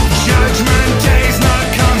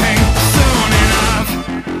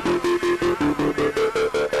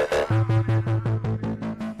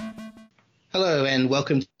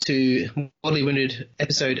welcome to Mortally Wounded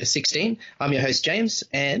episode 16. I'm your host, James,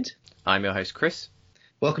 and I'm your host, Chris.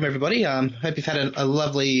 Welcome, everybody. Hope you've had a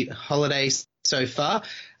lovely holiday so far.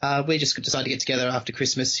 We just decided to get together after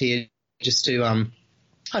Christmas here just to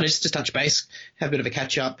just touch base, have a bit of a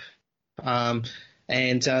catch-up,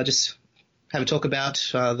 and just have a talk about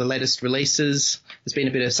the latest releases. There's been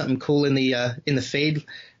a bit of something cool in the feed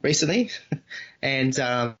recently, and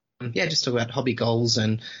just talk about hobby goals.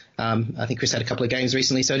 And I think Chris had a couple of games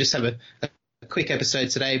recently, so just have a quick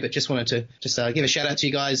episode today. But just wanted to give a shout out to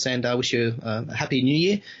you guys and wish you a happy New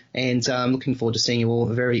Year. And looking forward to seeing you all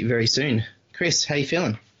very, very soon. Chris, how you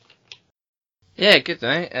feeling? Yeah, good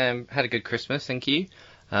mate. Had a good Christmas, thank you.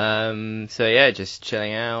 Just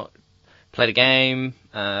chilling out. Played a game.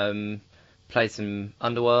 Played some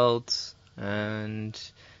Underworlds, and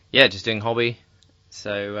just doing hobby.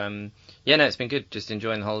 So it's been good. Just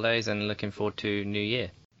enjoying the holidays and looking forward to New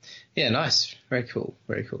Year. Yeah, nice. Very cool.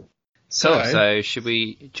 Very cool. So do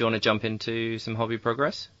you want to jump into some hobby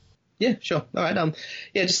progress? Yeah, sure. All right. I don't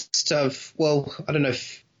know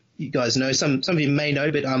if you guys know. Some of you may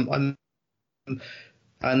know, but I'm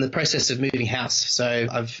in the process of moving house, so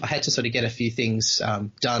I had to sort of get a few things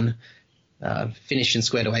done, finished and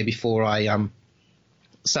squared away before I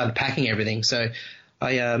started packing everything. So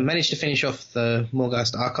I managed to finish off the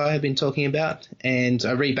Morghast Archive I've been talking about, and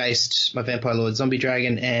I rebased my Vampire Lord Zombie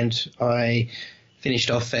Dragon, and I finished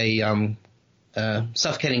off a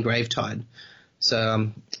Suffocating Gravetide. So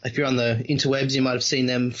if you're on the interwebs, you might have seen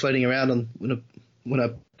them floating around when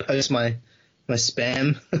I post my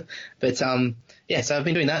spam. But so I've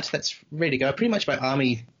been doing that. That's ready to go. Pretty much my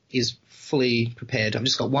army is fully prepared. I've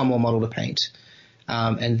just got one more model to paint,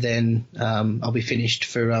 and then I'll be finished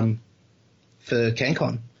for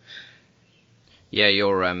CanCon. Yeah,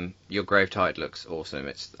 your Gravetide looks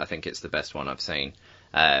awesome. I think it's the best one I've seen.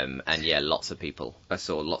 I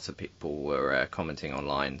saw lots of people were commenting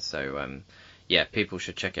online. So people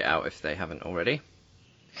should check it out if they haven't already.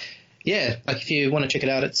 Yeah, like if you want to check it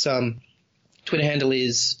out, it's Twitter handle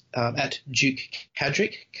is at Duke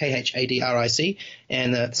Cadric, Khadric,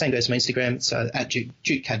 and the same goes to my Instagram. It's at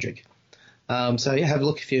Duke Cadric. Have a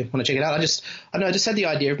look if you want to check it out. I just had the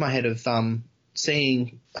idea of my head of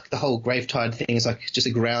seeing like the whole Gravetide thing is like just a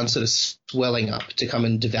ground sort of swelling up to come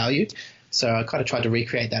and devour you. So I kind of tried to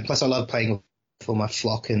recreate that. Plus I love playing with all my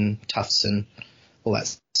flock and tufts and all that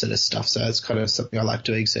sort of stuff. So it's kind of something I like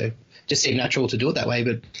doing. So just seemed natural to do it that way.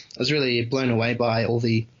 But I was really blown away by all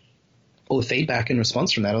the feedback and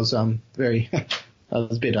response from that. I was I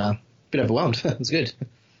was a bit overwhelmed. It was good.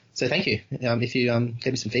 So thank you. If you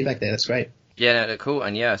gave me some feedback there, that's great. Yeah, no, cool.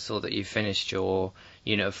 And I saw that you finished your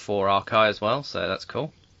Unit of 4 Archive as well, so that's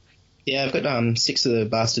cool. Yeah, I've got 6 of the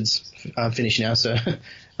bastards finished now. So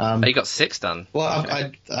you got 6 done? Well,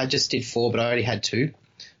 okay. I just did 4, but I already had 2.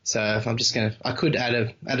 So I'm just I could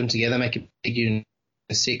add them together, make a big unit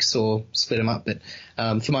of 6, or split them up. But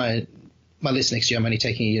for my list next year, I'm only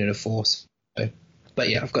taking a unit of 4. So, but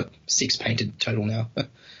yeah, I've got 6 painted total now.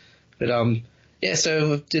 But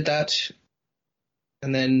so I did that,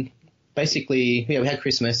 and then basically we had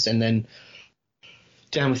Christmas, and then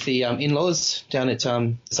down with the in-laws down at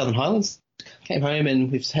Southern Highlands. Came home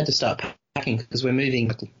and we've had to start packing because we're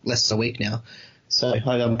moving less than a week now. So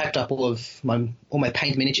I packed up all my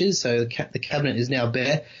paint miniatures. So the cabinet is now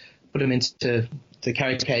bare. Put them into the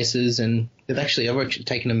character cases, and I've actually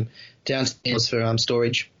taken them downstairs for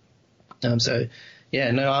storage. No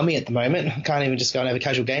army at the moment. I can't even just go and have a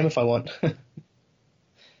casual game if I want.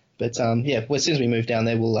 But as soon as we move down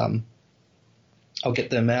there, I'll get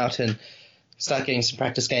them out and start getting some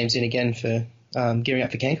practice games in again for gearing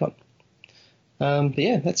up for CanCon.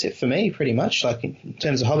 That's it for me pretty much. Like in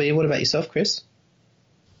terms of hobby, what about yourself, Chris?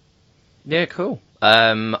 Yeah, cool.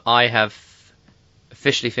 I have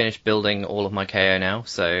officially finished building all of my KO now.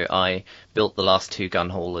 So I built the last 2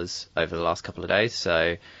 gun haulers over the last couple of days.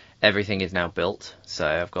 So everything is now built. So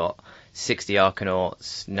I've got 60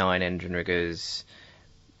 Arcanauts, 9 Engine Riggers,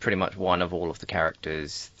 pretty much 1 of all of the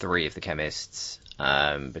characters, 3 of the chemists,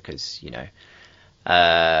 because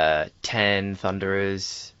 10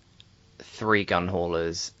 Thunderers, 3 gun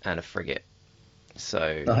haulers, and a frigate.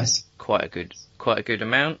 So nice. Quite a good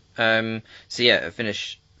amount. I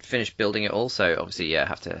finished building it all. So obviously,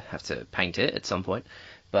 have to paint it at some point.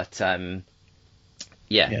 But and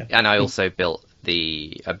I also built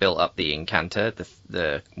up the Incanter,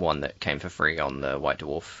 the one that came for free on the White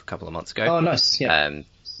Dwarf a couple of months ago. Oh, nice. Yeah.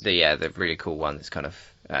 The really cool one that's kind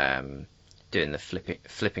of doing the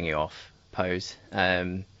flipping you off pose.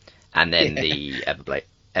 And then the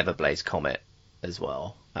Everblaze Comet as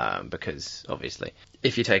well, because obviously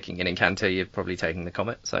if you're taking an Incanter, you're probably taking the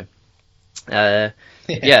Comet. So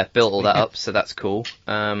Yeah, built all that up, so that's cool.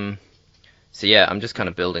 So yeah, I'm just kind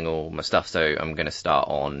of building all my stuff, so I'm going to start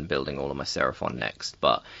on building all of my Seraphon next.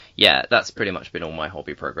 But yeah, that's pretty much been all my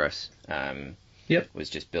hobby progress. Yep. Was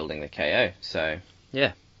just building the KO, so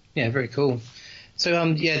yeah. Yeah, very cool. So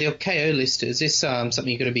yeah, the KO list, is this something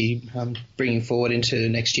you're going to be bringing forward into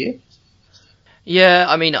next year? Yeah,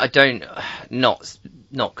 I mean, I don't, not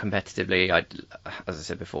competitively. As I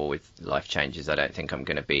said before, with life changes, I don't think I'm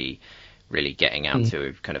going to be really getting out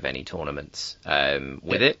to kind of any tournaments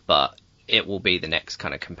with it, but it will be the next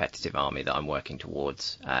kind of competitive army that I'm working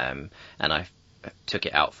towards. And I took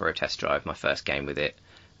it out for a test drive, my first game with it,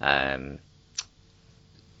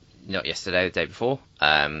 not yesterday, the day before,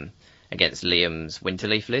 against Liam's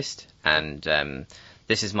Winterleaf list, and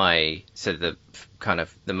this is the kind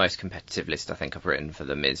of the most competitive list I think I've written for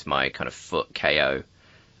them is my kind of foot KO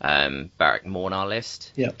Barak Mornar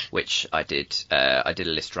list, which I did a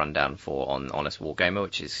list rundown for on Honest Wargamer,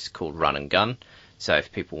 which is called Run and Gun. So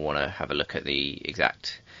if people want to have a look at the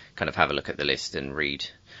list and read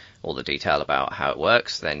all the detail about how it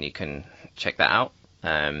works, then you can check that out.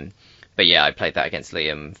 But yeah, I played that against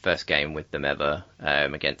Liam, first game with them ever,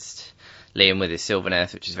 against Liam with his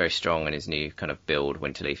Sylvaneth, which is very strong, and his new kind of build,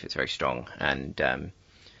 Winterleaf, it's very strong. And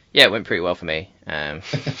yeah, it went pretty well for me.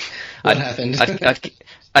 What happened?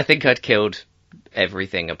 I think I'd killed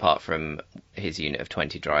everything apart from his unit of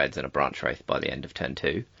 20 Dryads and a Branch Wraith by the end of turn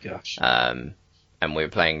 2. Gosh. And we were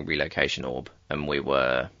playing Relocation Orb, and we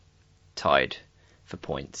were tied for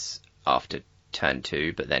points after turn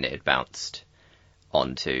 2, but then it had bounced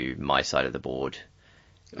onto my side of the board.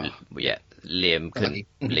 Yeah, Liam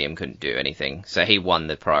couldn't do anything, so he won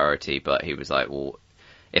the priority, but he was like, well,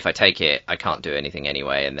 if I take it, I can't do anything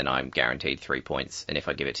anyway, and then I'm guaranteed 3 points, and if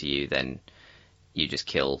I give it to you, then you just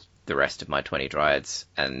kill the rest of my 20 Dryads,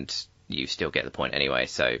 and you still get the point anyway.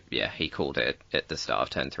 So yeah, he called it at the start of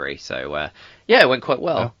turn 3, so yeah, it went quite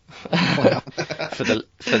well for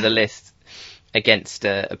the list against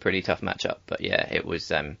a pretty tough matchup, but yeah, it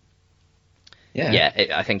was I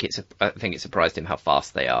think it surprised him how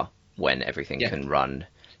fast they are when everything can run,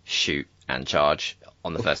 shoot, and charge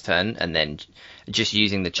on the first turn, and then just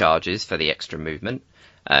using the charges for the extra movement,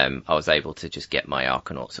 I was able to just get my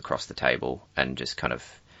Arcanauts across the table and just kind of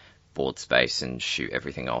board space and shoot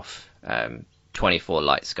everything off. 24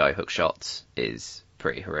 light skyhook shots is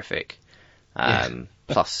pretty horrific.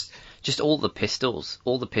 Plus, just all the pistol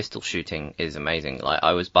shooting is amazing. Like,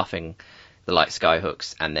 I was buffing the light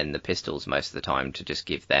skyhooks and then the pistols most of the time to just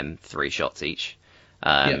give them 3 shots each.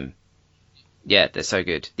 Yeah, they're so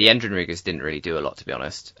good. The Endrinriggers didn't really do a lot, to be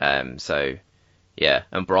honest. So yeah,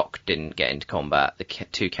 and Brock didn't get into combat. The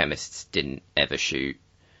 2 chemists didn't ever shoot.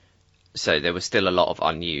 So there was still a lot of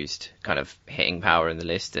unused kind of hitting power in the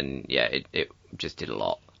list, and yeah, it just did a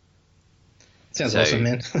lot. Sounds awesome,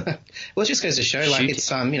 man. Well, it just goes to show, like,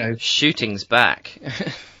 it's shooting's back.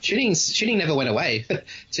 Shooting never went away.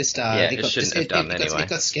 Just it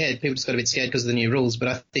got scared. People just got a bit scared because of the new rules, but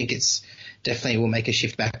I think it's definitely will make a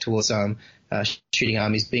shift back towards shooting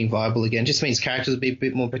armies being viable again. Just means characters will be a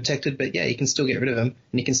bit more protected, but yeah, you can still get rid of them,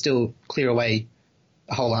 and you can still clear away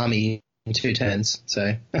a whole army in 2 turns.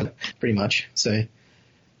 So pretty much. So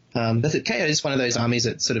that's it. KO is one of those armies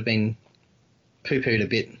that's sort of been poo-pooed a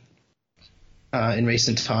bit in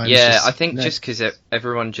recent times. Yeah, I think just because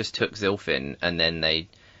everyone just took Zilfin and then they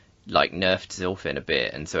like nerfed Zilfin a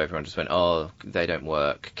bit, and so everyone just went, oh, they don't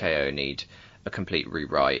work. KO need a complete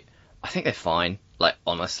rewrite. I think they're fine. Like,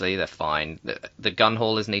 honestly, they're fine. The gun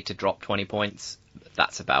haulers need to drop 20 points.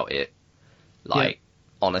 That's about it. Like,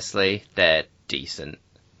 honestly, they're decent.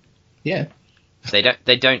 Yeah.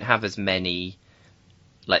 They don't have as many,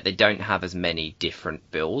 like, they don't have as many different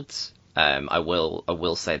builds. I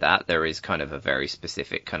will say that there is kind of a very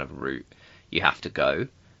specific kind of route you have to go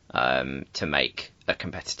to make a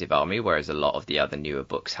competitive army, whereas a lot of the other newer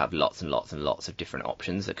books have lots and lots and lots of different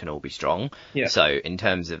options that can all be strong. Yeah. So in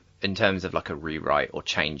terms of like a rewrite or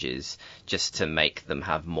changes just to make them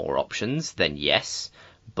have more options, then yes,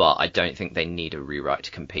 but I don't think they need a rewrite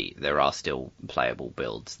to compete. There are still playable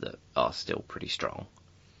builds that are still pretty strong.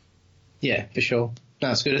 Yeah, for sure.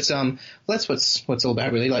 No, it's good. It's that's what's all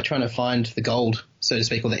about, really, like trying to find the gold, so to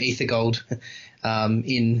speak, or the ether gold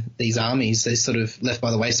in these armies. They're sort of left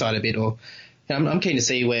by the wayside a bit. Or I'm keen to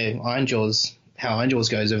see how Ironjaws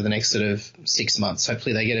goes over the next sort of 6 months.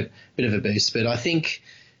 Hopefully they get a bit of a boost. But I think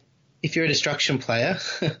if you're a destruction player,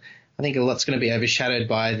 I think a lot's going to be overshadowed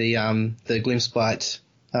by the Gloomspite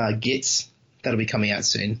Gits that'll be coming out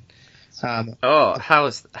soon. How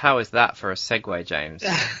is that for a segue, James?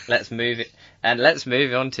 Let's move it, and let's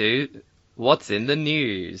move on to what's in the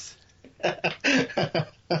news.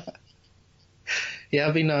 Yeah,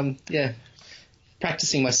 I've been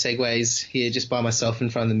practicing my segues here just by myself in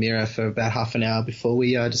front of the mirror for about half an hour before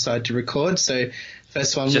we decided to record. So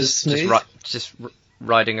first one was smooth. Just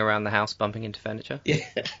riding around the house, bumping into furniture. Yeah.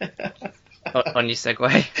 On your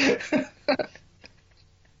Segway.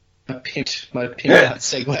 my pimped out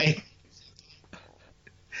Segway.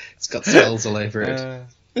 It's got skulls all over it.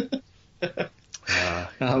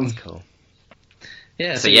 That's cool.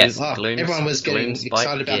 Yeah, so yes, everyone was getting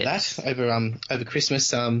excited about Git. that over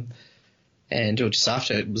Christmas, and or just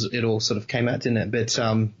after it all sort of came out, didn't it? But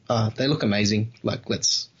they look amazing. Like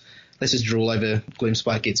let's just drool over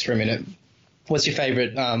Gloomspite Gits for a minute. What's your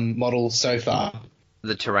favourite model so far?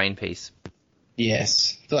 The terrain piece.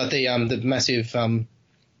 Yes, the massive.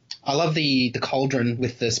 I love the cauldron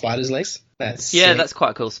with the spider's legs. That's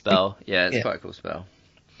quite a cool spell. Yeah, it's quite a cool spell.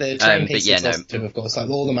 The terrain piece is awesome, of course. Like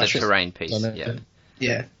all the mushrooms. The terrain piece.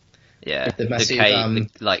 Yeah. The massive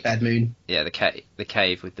bad moon. Yeah, the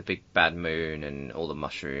cave with the big bad moon and all the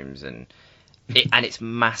mushrooms and it's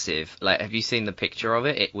massive. Like, have you seen the picture of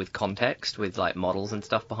it with context, with like models and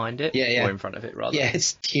stuff behind it? Yeah. Or in front of it, rather. Yeah,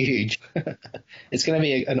 it's huge. It's going to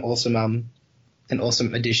be an awesome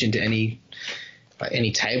addition to any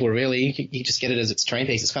table, really. You just get it as its terrain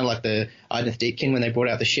piece. It's kind of like the Idoneth Deepkin when they brought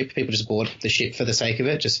out the ship. People just bought the ship for the sake of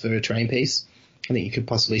it, just for a terrain piece. I think you could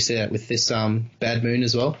possibly see that with this Bad Moon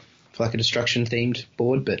as well, for like a destruction themed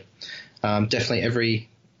board. But definitely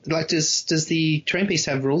does the terrain piece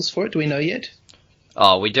have rules for it? Do we know yet?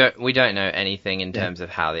 Oh, we don't know anything in terms of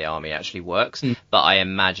how the army actually works, but I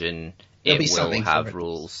imagine it will have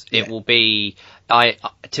rules. Yeah. It will be.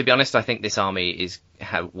 To be honest, I think this army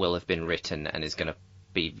will have been written and is going to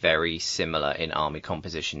be very similar in army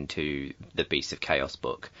composition to the Beasts of Chaos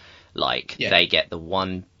book. Like they get the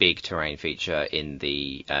one big terrain feature in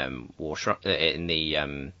the what's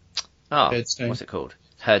it called?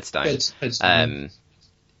 Herdstone.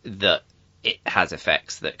 That it has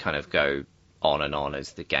effects that kind of go on and on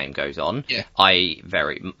as the game goes on. Yeah. I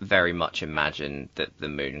very, very much imagine that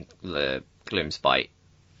the Gloomspite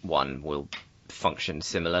one will function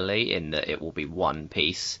similarly in that it will be one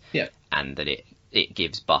piece. Yeah. And that it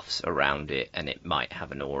gives buffs around it, and it might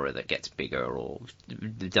have an aura that gets bigger or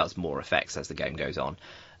does more effects as the game goes on.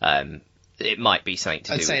 It might be something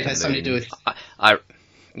to do with it has something to do with... I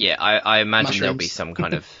imagine mushrooms. There'll be some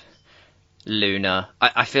kind of lunar...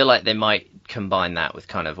 I feel like they might combine that with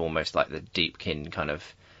kind of almost like the Deepkin kind of,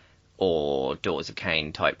 or Daughters of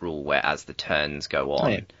Cain type rule, where as the turns go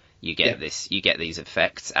on, you get these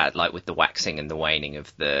effects like with the waxing and the waning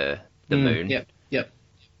of the moon. Yep.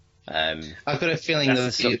 I've got a feeling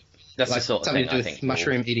that's the sort of thing I think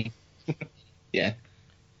mushroom eating. Yeah.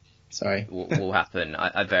 Sorry. will happen.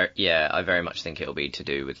 I very much think it'll be to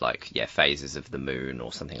do with phases of the moon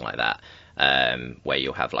or something like that, where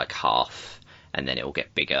you'll have like half, and then it will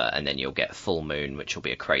get bigger, and then you'll get full moon, which will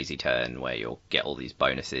be a crazy turn where you'll get all these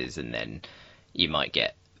bonuses, and then you might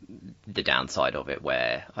get the downside of it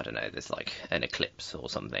where, I don't know, there's like an eclipse or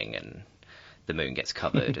something, and the moon gets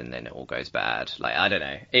covered, and then it all goes bad. Like, I don't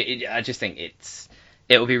know. I just think it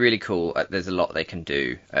will be really cool. There's a lot they can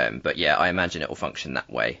do, but yeah, I imagine it will function that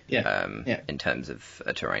way. In terms of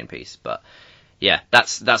a terrain piece. But yeah,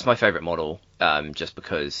 that's my favourite model, just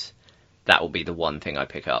because that will be the one thing I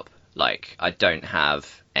pick up. Like, I don't have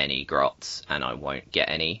any grots, and I won't get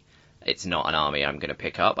any. It's not an army I'm going to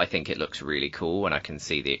pick up. I think it looks really cool, and I can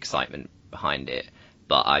see the excitement behind it.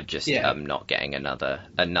 But I just am not getting another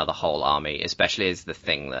whole army, especially as the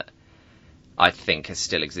thing that I think is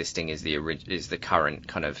still existing is the current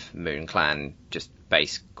kind of Moon Clan just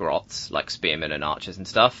base grots, like spearmen and archers and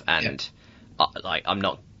stuff. And I'm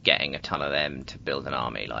not getting a ton of them to build an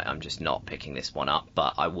army. Like, I'm just not picking this one up,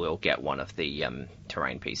 but I will get one of the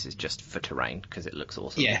terrain pieces just for terrain because it looks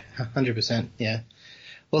awesome. Yeah, 100%. Yeah.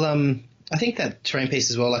 Well, I think that terrain piece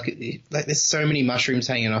as well, like there's so many mushrooms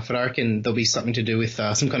hanging off it. I reckon there'll be something to do with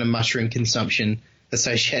some kind of mushroom consumption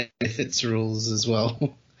associated with its rules as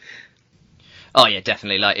well. Oh yeah,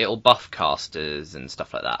 definitely. Like, it'll buff casters and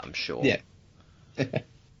stuff like that, I'm sure. Yeah.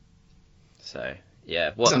 So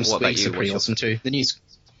yeah, what about you? Are pretty awesome too. The news.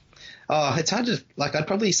 Oh, it's hard to I'd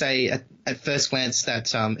probably say at first glance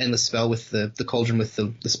that endless spell with the cauldron with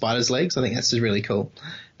the spider's legs. I think that's just really cool.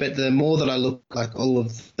 But the more that I look, like all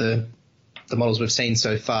of the models we've seen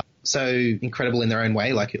so far, so incredible in their own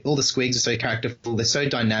way. Like, all the squigs are so characterful. They're so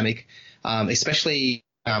dynamic. Especially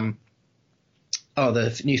the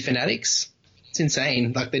new fanatics. It's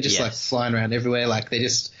insane. Like, they're just like flying around everywhere. Like,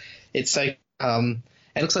 it's so. It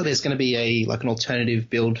looks like there's going to be an alternative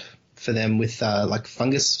build for them with like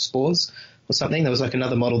fungus spores or something. There was like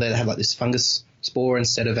another model there that had like this fungus spore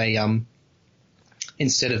instead of a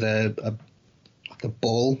a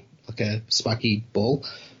ball, like a spiky ball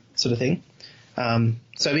sort of thing. So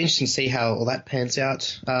it'll be interesting to see how all that pans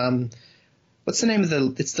out. What's the name of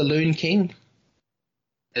it's the Loon King?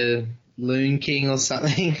 Loon King or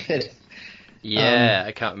something. Yeah,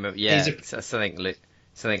 I can't remember. Yeah, something Loon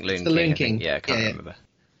King. Loon King. I can't remember.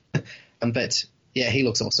 But yeah, he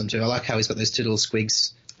looks awesome too. I like how he's got those two little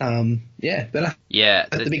squigs. But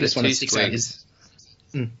the biggest one that sticks out is.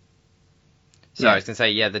 So I was going to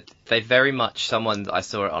say, they very much, I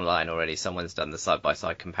saw it online already, someone's done the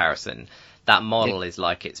side-by-side comparison. That model is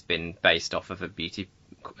like it's been based off of a beauty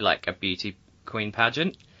queen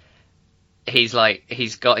pageant. He's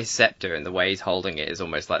got his scepter, and the way he's holding it is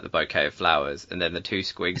almost like the bouquet of flowers, and then the two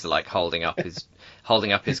squigs are like holding up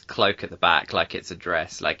his cloak at the back like it's a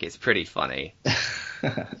dress. Like, it's pretty funny.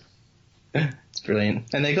 It's brilliant.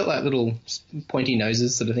 And they got like little pointy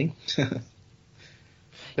noses sort of thing.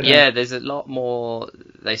 But, there's a lot more.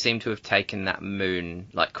 They seem to have taken that moon,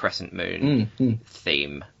 like crescent moon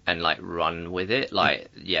theme, and like run with it. Like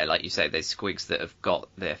you say, there's squigs that have got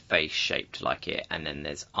their face shaped like it, and then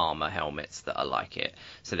there's armor helmets that are like it.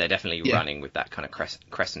 So they're definitely running with that kind of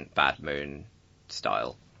crescent bad moon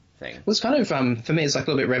style thing. Well, it's kind of for me, it's like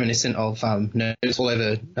a little bit reminiscent of Nurgle all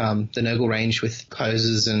over the Nurgle range with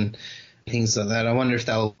poses and things like that. I wonder if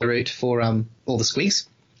they'll route for all the squigs.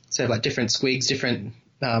 So like different squigs, different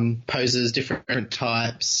poses, different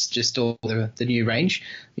types, just all the new range.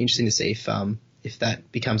 Interesting to see if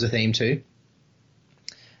that becomes a theme too.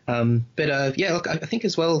 Look, I think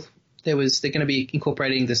as well they're going to be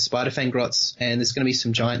incorporating the Spiderfang grots, and there's going to be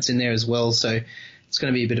some giants in there as well. So it's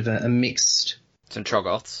going to be a bit of a mixed. Some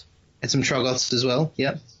Troggoths. And some Troggoths as well.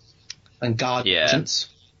 Yep. And Gargants.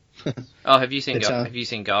 Oh, have you seen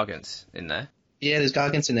Gargants in there? Yeah, there's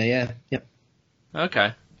Gargants in there. Yeah. Yep.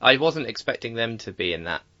 Okay. I wasn't expecting them to be in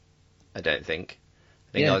that, I don't think.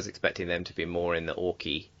 I was expecting them to be more in the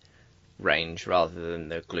Orky range rather than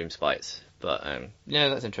the Gloomspites. But,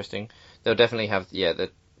 that's interesting. They'll definitely have, the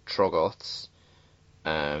Troggoths.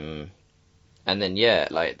 And then,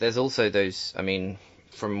 there's also those,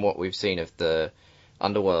 from what we've seen of the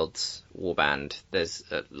Underworld's warband, there's,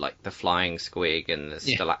 the Flying Squig and the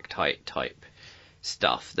Stalactite type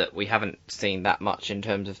stuff that we haven't seen that much in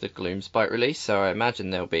terms of the Gloomspite release, so I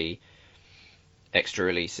imagine there'll be extra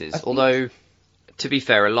releases. Although, to be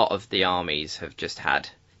fair, a lot of the armies have just had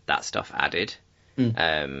that stuff added.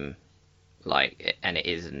 And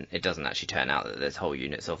it doesn't actually turn out that there's whole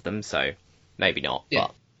units of them, so maybe not. Yeah.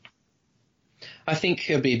 But I think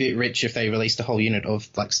it'd be a bit rich if they released a whole unit of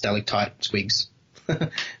like stalactite squigs,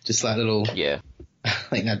 just like little. Yeah, I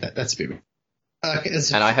think that's a bit.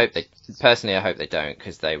 And I hope they don't,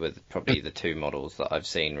 because they were probably the two models that I've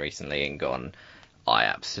seen recently and gone, I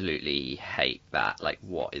absolutely hate that. Like,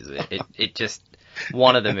 what is it? It just,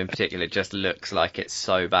 one of them in particular just looks like it's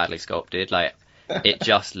so badly sculpted. Like, it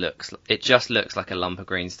just looks like a lump of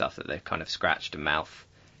green stuff that they've kind of scratched a mouth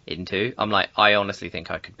into. I'm like, I honestly think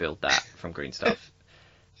I could build that from green stuff.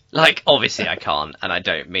 Like, obviously I can't, and I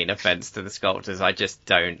don't mean offence to the sculptors. I just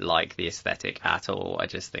don't like the aesthetic at all. I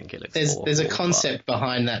just think it looks awful. There's a concept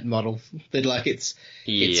behind that model that, like, it's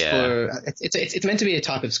meant to be a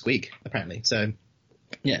type of squig, apparently. So,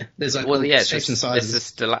 yeah, there's like shapes and sizes.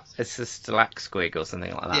 It's a Stalac Squig or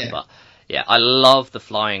something like that. Yeah. But yeah, I love the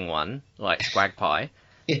flying one, like Squagpie,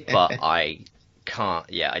 but I can't.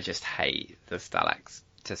 Yeah, I just hate the Stalax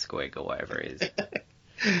to Squig or whatever it is.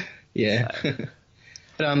 Yeah.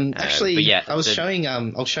 So. I was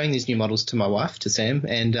showing these new models to my wife, to Sam,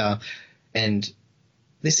 and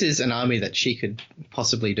this is an army that she could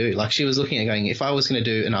possibly do. Like, she was looking at going, if I was going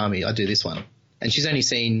to do an army, I'd do this one. And she's only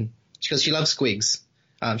seen, because she loves squigs.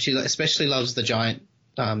 She especially loves the giant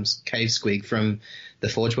cave squig from the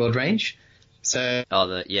Forge World range. So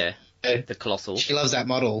the colossal. She loves that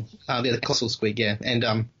model, the colossal squig,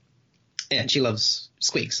 and she loves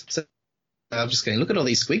squigs. So I'm just going, look at all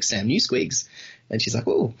these squigs, Sam, new squigs. And she's like,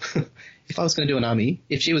 oh, if I was going to do an army,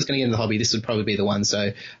 if she was going to get into the hobby, this would probably be the one. So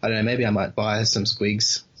I don't know, maybe I might buy some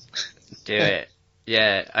squigs. Do it.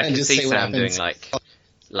 Yeah, I can see Sam doing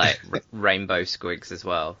like rainbow squigs as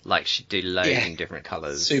well. Like, she'd do loads in different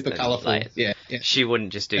colours. Super colourful. Like, yeah. She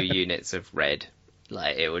wouldn't just do units of red.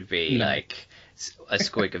 Like, it would be like a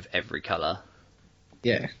squig of every colour.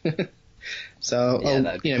 Yeah. So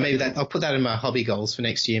maybe I'll put that in my hobby goals for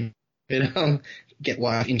next year. Get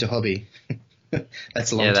wife into hobby.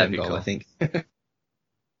 That's a long-term goal, cool. I think.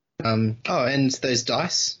 And those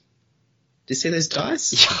dice. Did you see those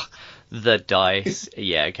dice? The dice.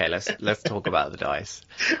 Yeah, okay, let's talk about the dice.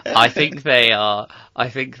 I think they are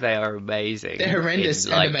amazing. They're horrendous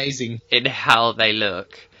and amazing. In how they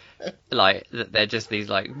look. like they're just these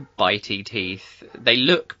like bitey teeth. They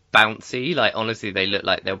look bouncy, like honestly they look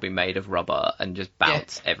like they'll be made of rubber and just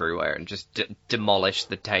bounce everywhere and just demolish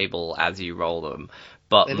the table as you roll them.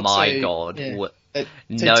 But my god,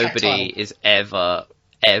 nobody is ever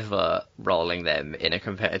rolling them in a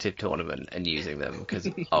competitive tournament and using them, because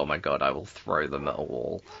oh my god, I will throw them at a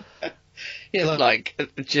wall. Yeah, like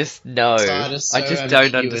just no, I just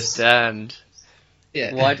don't understand.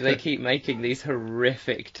 Yeah. Why do they keep making these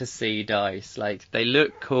horrific to see dice? Like, they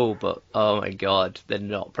look cool, but oh my god, they're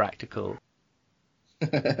not practical.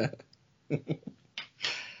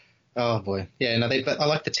 Oh boy, yeah. No, but I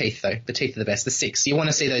like the teeth though. The teeth are the best. The 6. You want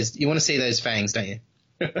to see those? You want to see those fangs, don't you?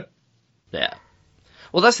 Yeah.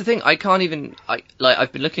 Well, that's the thing. I can't even.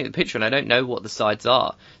 I've been looking at the picture and I don't know what the sides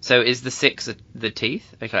are. So is the 6 the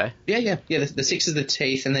teeth? Okay. Yeah. The 6 is the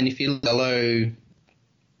teeth, and then if you look below,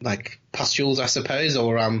 like pustules, I suppose,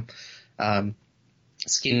 or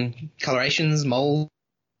skin colorations, moles,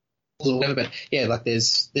 or whatever. But yeah, like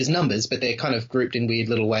there's numbers, but they're kind of grouped in weird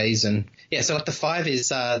little ways. And yeah, so like the 5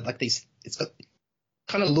 is like these. It's got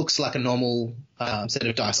kind of looks like a normal set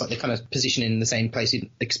of dice, like they're kind of positioned in the same place you'd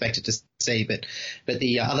expect it to see. But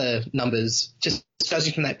the other numbers, just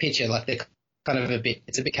judging from that picture, like they're kind of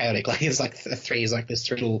it's a bit chaotic. Like it's like a 3 is like there's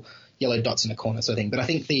 3 little yellow dots in the corner sort of thing. But I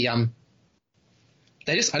think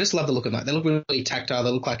I just love the look of them. They look really tactile. They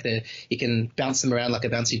look like you can bounce them around like a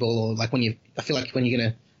bouncy ball, or like I feel like when you're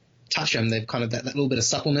going to touch them, they've kind of that little bit of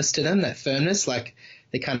suppleness to them, that firmness, like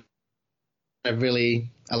they're kind of really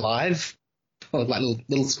alive, or like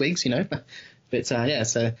little squigs, you know. But yeah,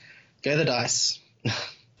 so go the dice.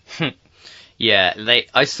 Yeah,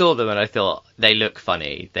 I saw them and I thought they look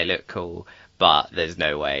funny, they look cool, but there's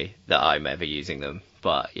no way that I'm ever using them.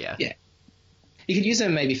 But yeah. Yeah. You could use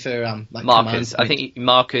them maybe for like markers. I think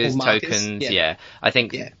markers, tokens. Yeah. I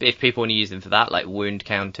think if people want to use them for that, like wound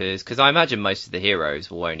counters, because I imagine most of the heroes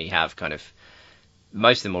will only have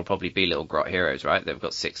most of them will probably be little grot heroes, right? They've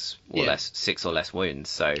got 6 or less wounds,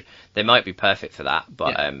 so they might be perfect for that.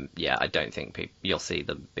 But I don't think you'll see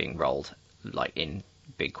them being rolled like in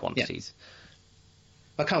big quantities.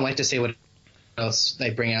 I can't wait to see what else they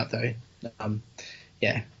bring out though.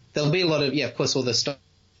 There'll be a lot of of course all the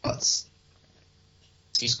stats.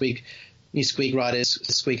 New squig riders,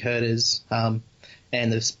 squig herders, and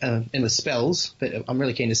the spells. But I'm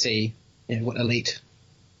really keen to see what elite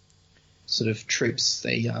sort of troops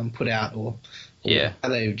they put out, or how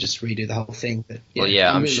they just redo the whole thing. But,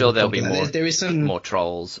 I'm really sure there'll be more. There is some more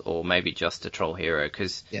trolls, or maybe just a troll hero,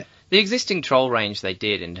 because the existing troll range they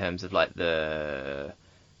did in terms of like the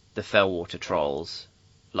Fellwater trolls,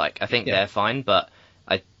 like I think they're fine, but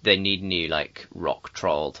they need new like rock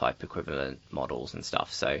troll type equivalent models and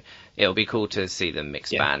stuff. So it'll be cool to see them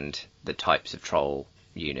expand the types of Troggoth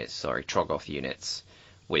units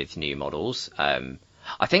with new models. I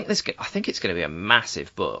think it's going to be a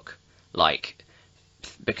massive book, like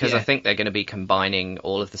because I think they're going to be combining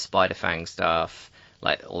all of the Spiderfang stuff,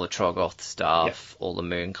 like all the Troggoth stuff, all the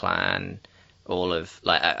Moon Clan, all of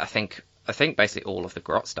like I think basically all of the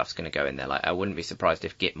Grot stuff's going to go in there. Like, I wouldn't be surprised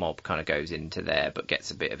if Gitmob kind of goes into there, but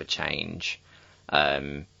gets a bit of a change.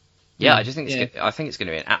 I just think I think it's going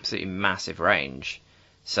to be an absolutely massive range.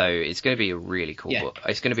 So it's going to be a really cool book.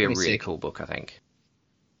 It's going to be a really cool book, I think.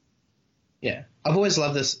 Yeah, I've always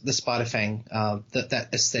loved the Spiderfang, that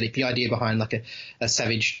aesthetic, the idea behind like a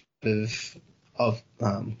savage of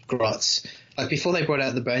Grots. Like before they brought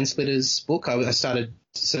out the Bone Splitters book, I started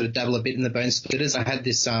to sort of dabble a bit in the Bone Splitters. I had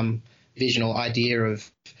this vision or idea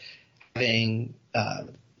of having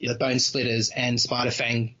Bone Splitters and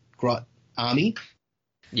Spiderfang Grot army.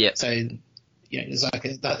 Yeah. So there's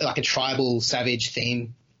like a tribal savage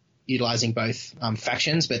theme, utilizing both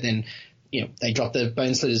factions, but then they dropped the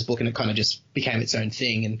Bone Splitters book and it kind of just became its own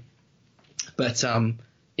thing. I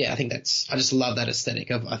think I just love that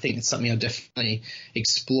aesthetic. I think it's something I'll definitely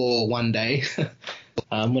explore one day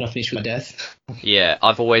when I finish with my death. Yeah,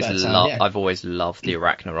 I've always loved the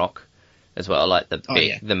Arachnarok as well, like the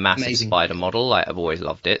massive amazing spider model. Like I've always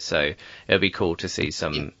loved it, so it'll be cool to see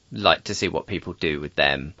to see what people do with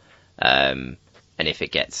them, and if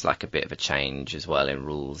it gets like a bit of a change as well in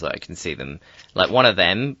rules. Like I can see them, like one of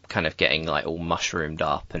them kind of getting like all mushroomed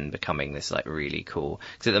up and becoming this like really cool.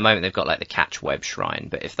 Because at the moment they've got like the Catch Web Shrine,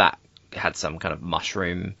 but if that had some kind of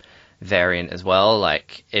mushroom variant as well,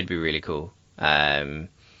 like it'd be really cool. But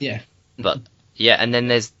yeah, and then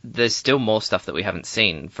there's still more stuff that we haven't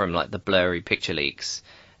seen from like the blurry picture leaks.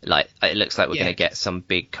 Like it looks like we're going to get some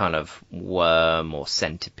big kind of worm or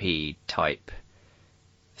centipede type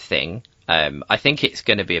thing. I think it's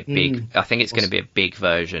going to be a big. I think it's going to be a big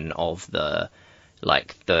version of the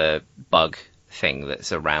bug thing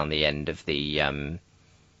that's around the end of the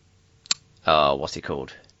what's it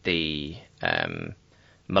called? The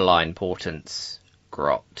Malign Portents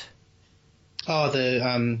grot. Oh,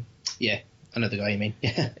 yeah, I know the guy you mean.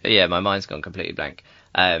 Yeah, my mind's gone completely blank.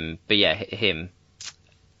 But yeah, him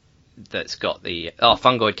that's got the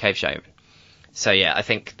Fungoid Cave Shaman. So yeah, I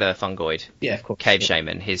think the Fungoid of course, Cave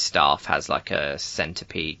Shaman, his staff has like a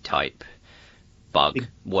centipede type bug, Big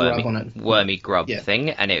grub on it. wormy grub Yeah. thing,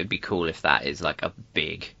 and it would be cool if that is like a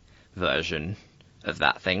big version of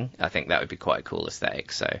that thing. I think that would be quite a cool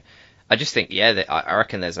aesthetic. So I just think, yeah, I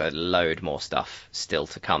reckon there's a load more stuff still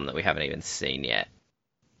to come that we haven't even seen yet.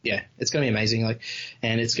 Yeah, it's going to be amazing.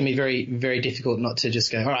 And it's going to be very, very difficult not to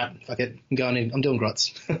just go, all right, fuck it, I'm going in, I'm doing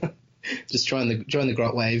grots. Just join the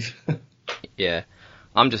grot wave. Yeah,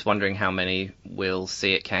 I'm just wondering how many we'll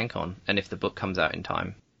see at CanCon, and if the book comes out in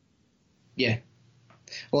time. Yeah.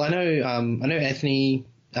 Well, I know Anthony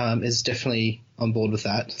is definitely on board with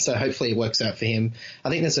that, so hopefully it works out for him. I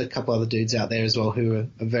think there's a couple other dudes out there as well who are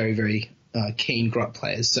very, very keen grot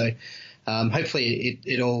players, so hopefully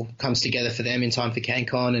it all comes together for them in time for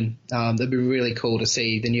CanCon, and it'd be really cool to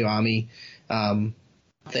see the new army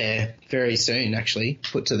there very soon, actually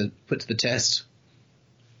put to the test.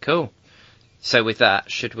 Cool. So with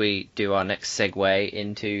that, should we do our next segue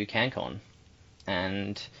into CanCon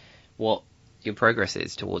and what your progress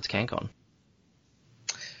is towards CanCon?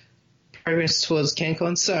 Progress towards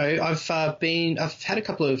CanCon. So I've had a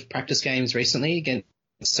couple of practice games recently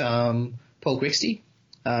against Paul Grixty,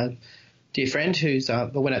 dear friend, I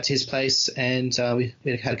went out to his place, and we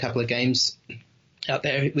had a couple of games out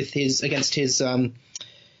there against his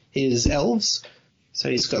elves.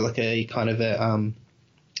 So he's got like a kind of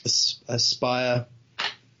a spire. What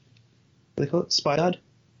do they call it? Spire guard?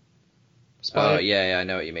 Oh, yeah, I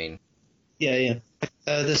know what you mean. Yeah.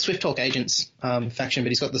 The Swift Talk Agents faction, but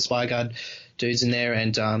he's got the Spire Guard dudes in there,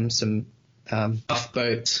 and some buff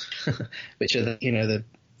boats, which are the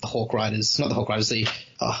Hawk Riders, not the Hawk Riders, the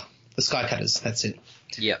Sky Cutters. That's it.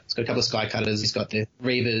 Yeah. He's got a couple of Sky Cutters. He's got the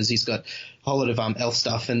Reavers. He's got a whole lot of elf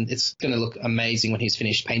stuff, and it's going to look amazing when he's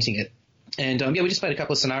finished painting it. And we just played a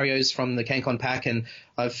couple of scenarios from the CanCon pack, and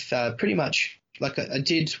I've pretty much I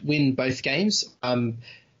did win both games, and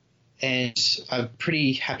I'm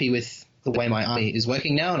pretty happy with the way my army is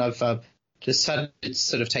working now, and I've decided to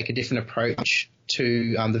sort of take a different approach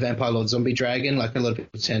to the Vampire Lord Zombie Dragon. Like a lot of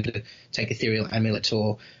people tend to take Ethereal Amulet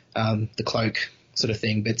or the Cloak sort of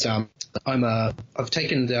thing, but I've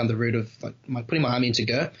taken down the route of putting my army into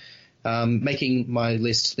Ghur, making my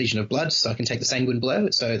list Legion of Blood, so I can take the Sanguine Blow.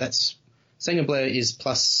 So that's Sanguine Blow is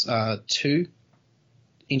plus 2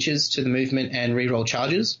 inches to the movement and reroll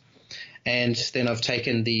charges, and then I've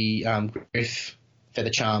taken the Griff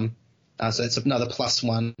Feather Charm. So it's another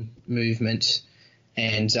 +1 movement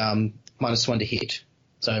and -1 to hit.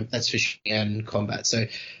 So that's for shooting and combat. So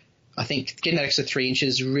I think getting that extra 3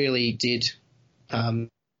 inches really did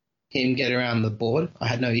him get around the board. I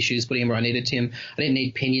had no issues putting him where I needed him. I didn't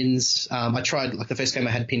need pinions. I tried, the first game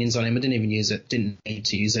I had pinions on him. I didn't even use it. Didn't need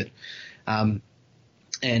to use it. So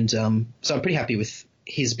I'm pretty happy with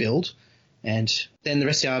his build. And then the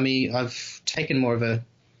rest of the army, I've taken more of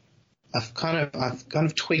I've kind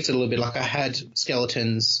of tweaked it a little bit. Like I had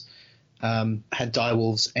skeletons, had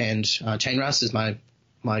direwolves and chainrasps as my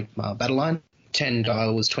battle line. 10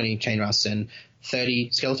 direwolves, 20 chainrasps, and 30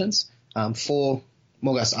 skeletons. 4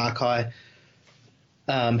 Morghast Archai,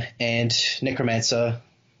 and Necromancer,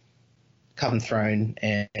 Carven Throne,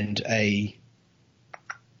 and a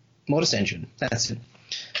Mortis Engine. That's it.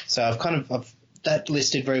 So I've that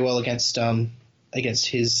listed very well against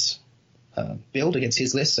his build, against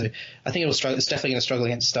his list. So I think it's definitely going to struggle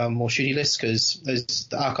against more shooty lists, because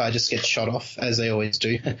the Archai just get shot off, as they always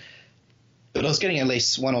do. But I was getting at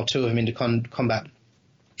least 1 or 2 of them into combat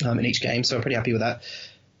in each game, so I'm pretty happy with that.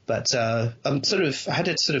 But I had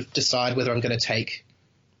to sort of decide whether I'm going to take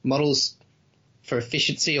models for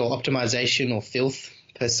efficiency or optimization or filth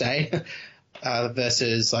per se,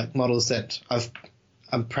 versus models that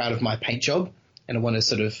I'm proud of my paint job, and I want to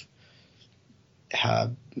sort of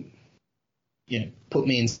put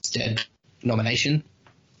me instead nomination.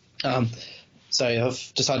 So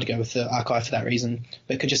I've decided to go with the Archive for that reason,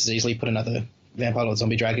 but could just as easily put another Vampire Lord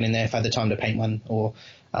Zombie Dragon in there if I had the time to paint one, or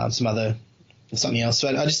something else. So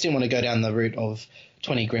I just didn't want to go down the route of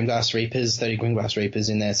 20 Grimghast Reapers, 30 Grimghast Reapers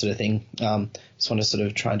in there sort of thing. Just want to sort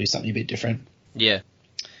of try and do something a bit different. Yeah.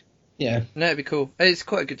 Yeah. No, it'd be cool. It's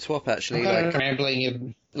quite a good swap, actually.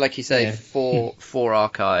 Rambling. Like you say, Yeah. four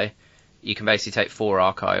Archai. You can basically take 4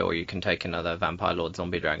 Archai, or you can take another Vampire Lord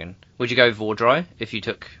Zombie Dragon. Would you go Vordry if you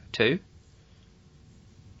took 2?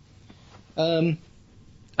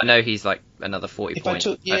 I know he's like another 40 If I points.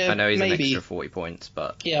 took- yeah, I know he's maybe. an extra 40 points,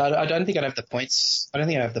 but Yeah, I don't think I'd have the points. I don't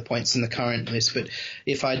think I have the points in the current list. But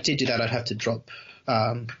if I did do that, I'd have to drop.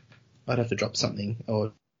 I'd have to drop something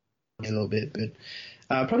or a little bit.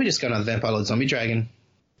 But probably just go another Vampire Lord Zombie Dragon.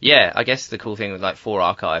 yeah, I guess the cool thing with like 4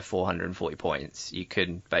 Archive, 440 points, you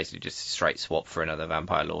could basically just straight swap for another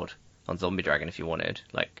Vampire Lord on Zombie Dragon if you wanted.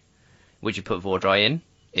 Like, would you put Vordry in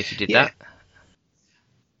if you did Yeah.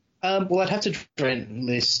 that? Well, I'd have to drain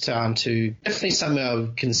list to definitely something I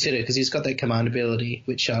would consider because he's got that command ability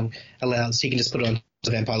which allows he can just put it on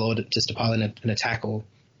the Vampire Lord just to pile in an attack or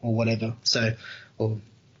whatever. So or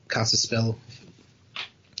cast a spell.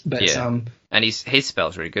 But Yeah. And his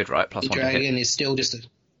spell's really good, right? the +1 to hit, dragon is still just a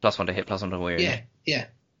 +1 to hit, +1 to wound. yeah. Yeah,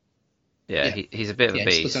 Yeah. he's a bit of a Yeah,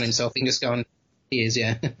 just beast. puts on himself. He can just go on. He is,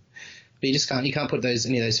 yeah. But you just can't. You can't put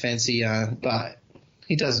any of those fancy. But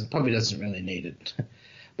he probably doesn't really need it.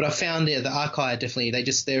 But I found the Archive definitely.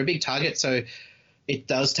 They're a big target, so it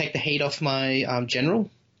does take the heat off my general,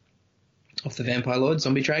 off the Vampire Lord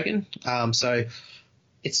Zombie Dragon. So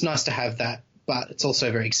it's nice to have that, but it's also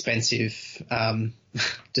a very expensive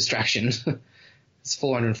distraction. It's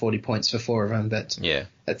 440 points for 4 of them, but Yeah.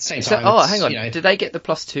 at the same So, time, hang on. you know, Did they get the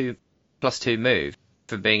 +2 move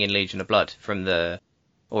for being in Legion of Blood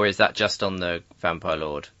or is that just on the Vampire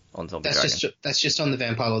Lord on Zombie Dragon? that's just on the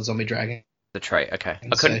Vampire Lord Zombie Dragon. The trait, okay.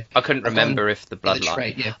 So, I couldn't remember if the the Bloodline.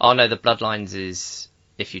 trait, yeah. Oh no, the Bloodlines is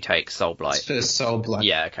if you take Soul Blight. It's for Soul Blight.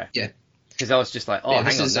 Yeah, okay. Yeah. Because I was just like, Yeah,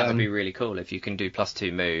 this hang on, is, that would be really cool if you can do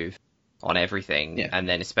 +2 move on everything, Yeah. and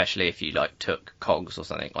then especially if you like took cogs or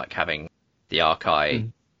something, like having the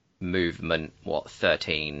Archive movement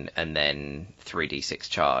 13 and then 3d6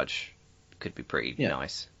 charge could be pretty Yeah.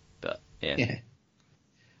 nice. But yeah. Yeah.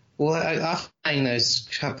 Well, after playing those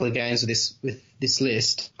couple of games with this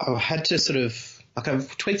list, I had to sort of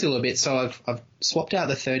I've tweaked it a little bit. So I've swapped out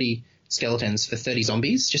the 30 skeletons for 30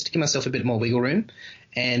 zombies just to give myself a bit more wiggle room,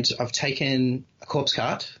 and I've taken a corpse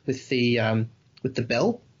cart with the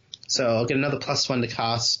bell. So I'll get another +1 to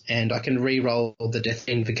cast, and I can re-roll the Death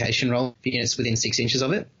Invocation roll for units within 6 inches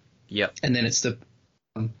of it. Yep. And then it's the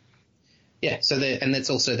and that's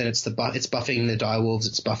also then it's buffing the direwolves,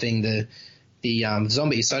 it's buffing the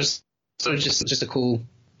zombies. So just a cool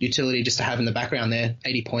utility just to have in the background there.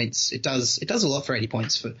 80 points. It does a lot for 80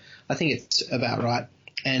 points. I think it's about right.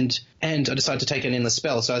 And I decided to take an endless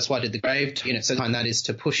spell, so that's why I did the Grave unit. So behind that is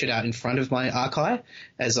to push it out in front of my Archive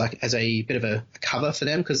as a bit of a cover for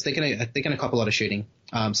them, because they're gonna cop a lot of shooting.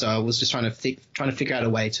 So I was just trying to figure out a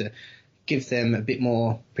way to give them a bit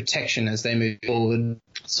more protection as they move forward.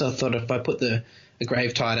 So I thought if I put a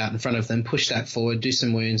Grave Tide out in front of them, push that forward, do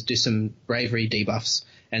some wounds, do some bravery debuffs,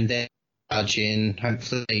 and then charge in,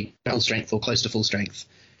 hopefully full strength or close to full strength,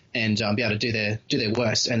 and be able to do their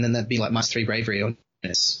worst, and then that'd be like +3 bravery on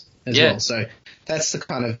this as well. So that's the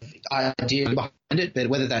kind of idea behind it, but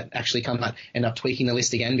whether that actually end up tweaking the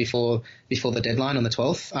list again before the deadline on the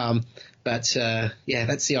 12th. But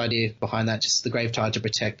that's the idea behind that, just the Grave Tide to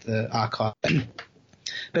protect the Archive.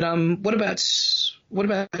 But what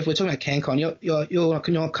about if we're talking about CanCon? You're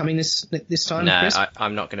not coming this time, No, Chris?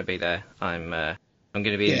 I'm not going to be there. I'm going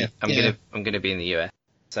to be I'm going to be in the US,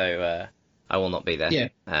 so I will not be there. Yeah.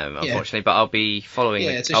 Unfortunately, but I'll be following.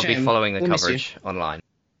 Yeah, it's a I'll be shame. following the We'll miss you. coverage online.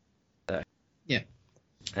 So, Yeah.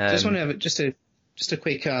 Just want to have just a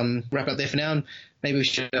quick wrap up there for now, and maybe we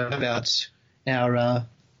should talk about our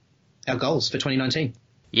goals for 2019.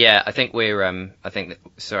 Yeah, I think we've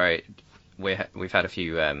had a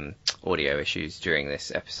few audio issues during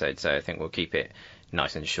this episode, so I think we'll keep it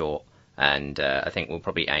nice and short. And I think we'll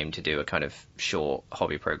probably aim to do a kind of short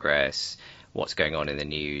hobby progress, what's going on in the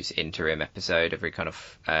news interim episode every kind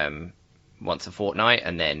of once a fortnight,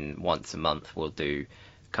 and then once a month we'll do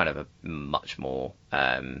kind of a much more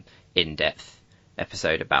in-depth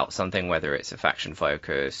episode about something, whether it's a faction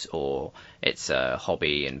focus or it's a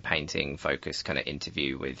hobby and painting focus kind of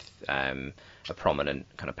interview with a prominent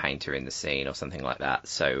kind of painter in the scene or something like that.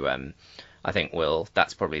 So I think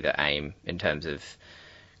that's probably the aim in terms of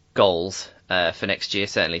goals for next year,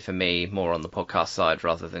 certainly for me, more on the podcast side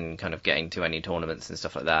rather than kind of getting to any tournaments and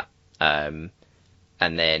stuff like that. And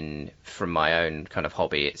then from my own kind of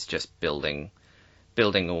hobby, it's just building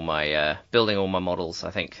all my models. I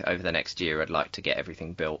think over the next year I'd like to get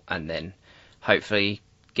everything built and then hopefully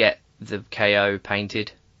get the KO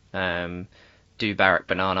painted, do Barrack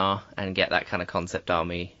Banana and get that kind of concept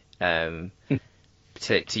army, to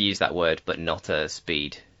use that word, but not a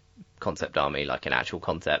speed concept army, like an actual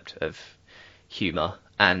concept of humour,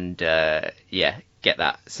 and get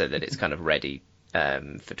that so that it's kind of ready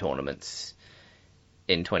for tournaments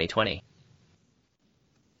in 2020.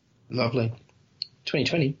 Lovely.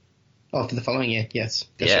 2020. Oh, for the following year, yes.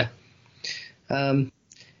 Gotcha. Yeah.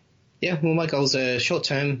 Yeah, well, my goals are short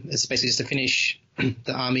term. It's basically just to finish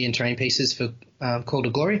the army and terrain pieces for Call to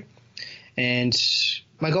Glory. And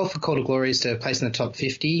my goal for Call to Glory is to place in the top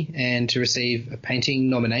 50 and to receive a painting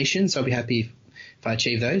nomination. So I'll be happy if I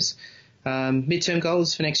achieve those. Midterm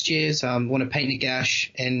goals for next year is I want to paint Nagash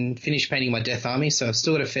and finish painting my Death Army. So I've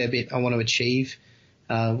still got a fair bit I want to achieve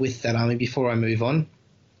with that army before I move on.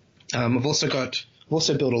 I've also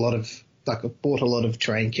built a lot of, I've bought a lot of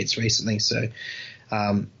terrain kits recently. So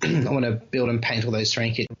I want to build and paint all those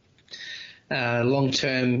terrain kits. Long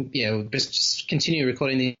term, we'll just continue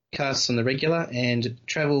recording the casts on the regular and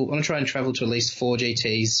travel. I want to try and travel to at least 4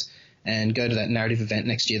 GTs and go to that narrative event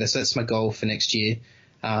next year. So that's my goal for next year.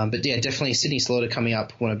 But yeah, definitely Sydney Slaughter coming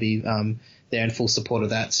up. Want to be there in full support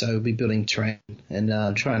of that. So we'll be building terrain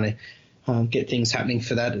and trying to get things happening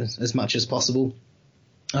for that as much as possible.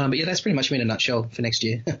 But yeah, that's pretty much me in a nutshell for next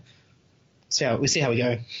year. We'll see how we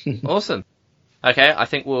go. Awesome. Okay, I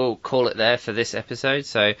think we'll call it there for this episode.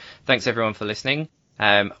 So thanks everyone for listening.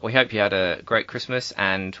 We hope you had a great Christmas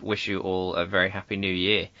and wish you all a very happy new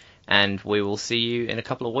year. And we will see you in a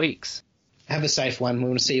couple of weeks. Have a safe one. We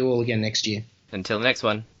want to see you all again next year. Until the next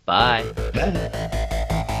one. Bye. Bye.